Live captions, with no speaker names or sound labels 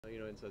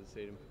Inside the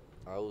stadium?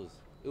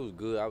 It was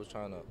good. I was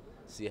trying to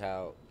see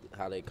how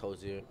they coach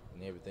here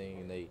and everything,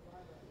 and they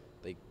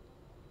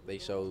they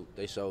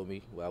showed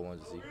me what I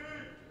wanted to see.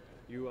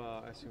 You,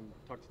 I assume,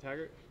 talked to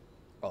Taggart?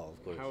 Oh,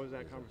 of course. How was that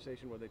Yes, sir.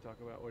 conversation? What did they talk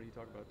about? What did he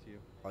talk about to you?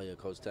 Oh yeah,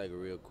 Coach Tiger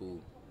real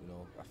cool.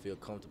 I feel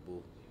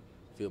comfortable,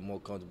 feel more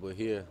comfortable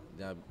here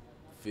than I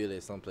feel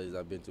at some places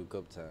I've been to a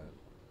couple times.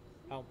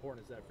 How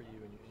important is that for you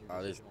in your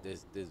Oh, decision?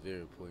 this very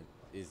important.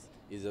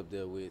 It's up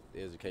there with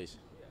education.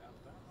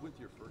 With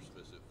your first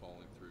visit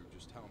falling through,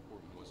 just how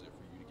important was it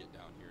for you to get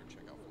down here and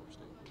check out Florida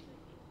State?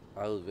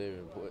 Oh, it was very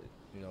important.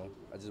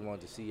 I just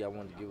wanted to see. I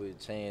wanted to give it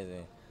a chance,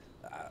 and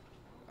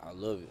I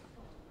love it.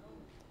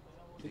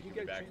 Did you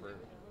get back for?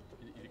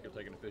 You think you'll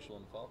take an official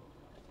in the fall?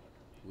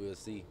 We'll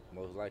see.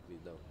 Most likely,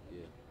 though.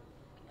 Yeah.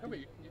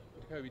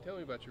 Nakobe, tell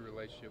me about your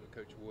relationship with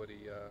Coach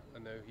Woody. I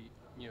know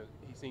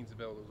he seems to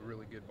build a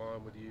really good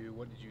bond with you.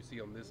 What did you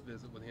see on this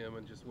visit with him,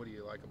 and just what do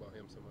you like about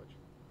him so much?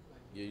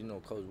 Yeah,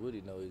 Coach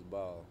Woody knows his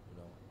ball.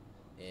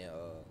 And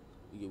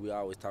we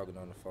always talking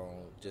on the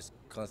phone. Just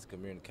constant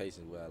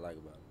communication is what I like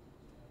about him.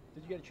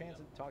 Did you get a chance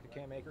to talk to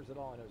Cam Akers at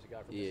all? I know he's a guy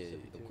from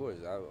Mississippi too. Yeah, of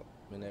course. I've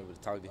been able to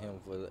talk to him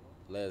for the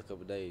last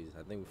couple of days.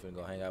 I think we're finna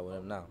go hang out with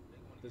him now.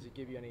 Does he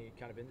give you any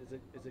kind of is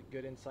it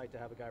good insight to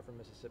have a guy from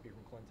Mississippi,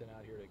 from Clinton,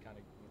 out here to kind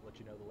of let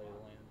you know the lay of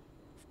the land?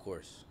 Of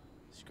course,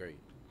 it's great.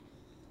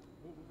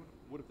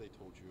 What have they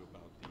told you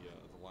about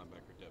the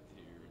linebacker depth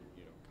here,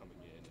 and coming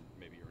in and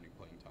maybe earning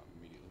playing time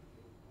immediately?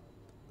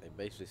 They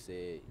basically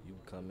said you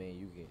can come in,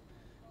 you can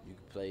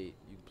play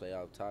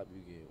out top,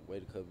 you can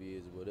wait a couple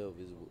years or whatever.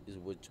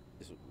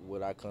 It's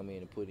what I come in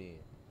and put in,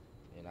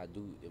 and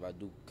if I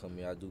do come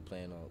in, I do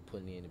plan on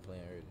putting in and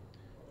playing early.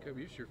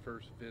 Kobe, it's your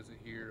first visit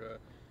here.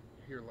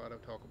 I hear a lot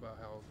of talk about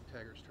how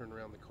Taggart's turned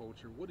around the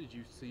culture. What did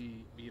you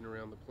see being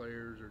around the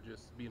players or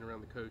just being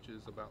around the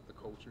coaches about the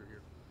culture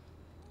here?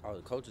 Oh,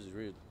 the coaches is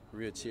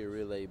real chill,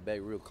 real laid back,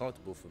 real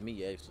comfortable for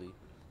me actually,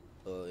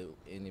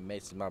 and it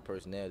matches my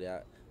personality.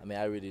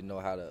 I really know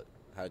how the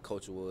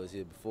culture was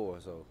here before,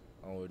 so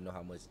I don't really know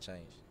how much it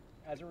changed.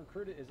 As a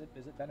recruiter, is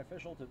it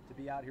beneficial to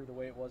be out here the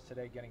way it was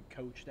today, getting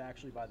coached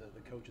actually by the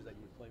coaches that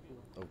you play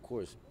for? Of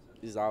course,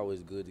 it's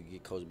always good to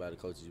get coached by the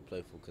coaches you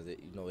play for, because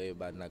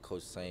everybody not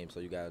coached the same, so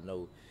you gotta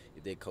know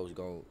if that coach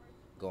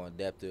gonna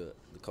adapt to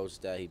the coach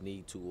style he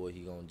need to, or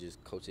he gonna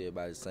just coach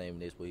everybody the same,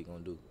 and that's what he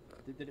gonna do.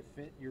 Did it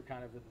fit your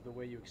kind of the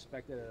way you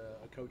expected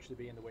a coach to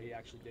be and the way he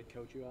actually did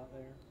coach you out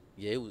there?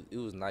 Yeah, it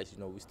was nice.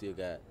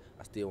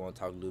 I still want to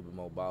talk a little bit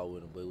more ball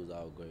with him, but it was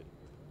all great.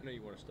 I know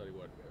you want to study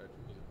what?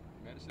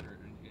 Medicine or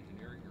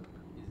engineering?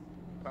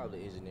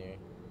 Probably engineering,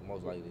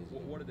 most likely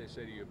engineering. What did they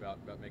say to you about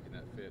making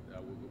that fit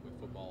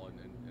with football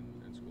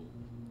and school?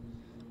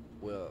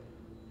 Well,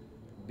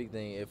 big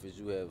thing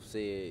FSU have said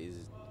is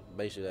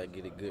make sure that I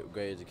get a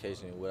great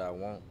education in what I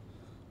want.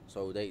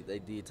 So they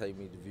did take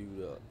me to view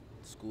the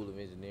School of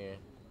Engineering,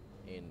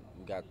 and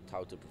we got to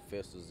talk to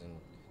professors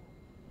and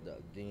the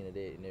dean of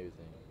that and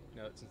everything.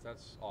 Now, since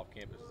that's off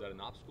campus, is that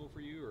an obstacle for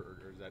you,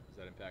 or does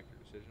that impact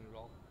your decision at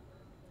all?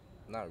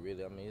 Not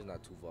really. It's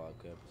not too far off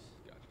campus.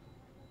 Gotcha.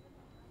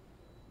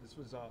 This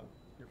was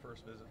your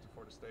first visit to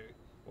Florida State.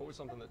 What was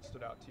something that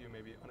stood out to you,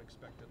 maybe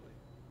unexpectedly?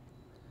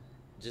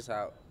 Just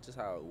how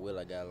well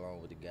I got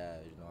along with the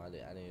guys. I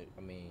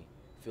didn't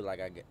feel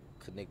like I got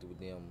connected with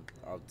them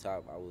off the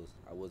top.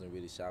 I wasn't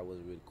really shy. I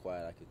wasn't really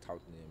quiet. I could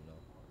talk to them.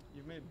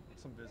 You've made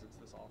some visits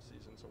this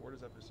offseason, so where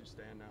does FSU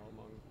stand now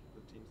among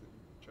the teams that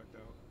you checked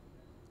out?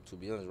 To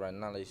be honest, right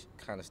now they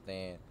kind of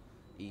stand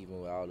even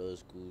with all the other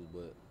schools,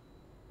 but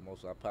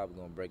I'm probably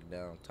gonna break it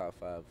down top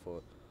 5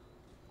 for.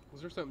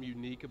 Was there something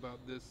unique about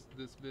this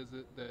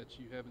visit that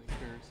you haven't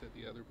experienced at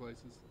the other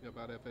places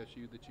about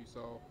FSU that you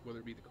saw, whether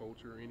it be the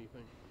culture or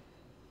anything?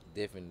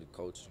 Definitely the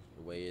culture,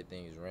 the way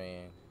everything is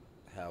ran,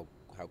 how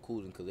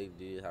cool and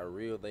collected it is, how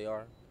real they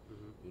are.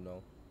 Mm-hmm.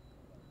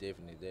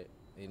 Definitely that.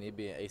 And it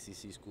being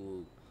ACC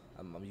school,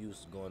 I'm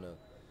used to going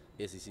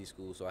to SEC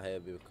school, so I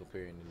have been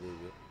comparing it a little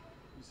bit.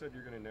 You said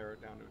you're going to narrow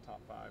it down to a top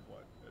 5,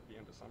 at the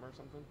end of summer or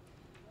something?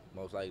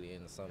 Most likely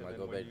in the summer. I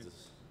go back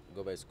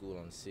to school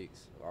on the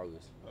 6th of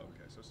August. Oh,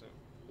 okay, so soon.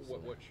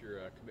 What's your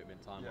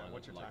commitment timeline? Yeah,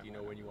 what's your timeline? Do you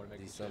know when you want to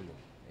make December.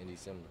 In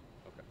December.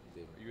 Okay.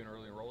 Definitely. Are you an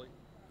early enrollee?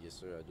 Yes,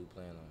 sir. I do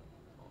plan on it.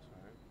 Awesome.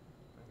 All right.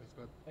 Thanks,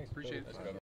 bud. Thanks. Appreciate it. Let's go.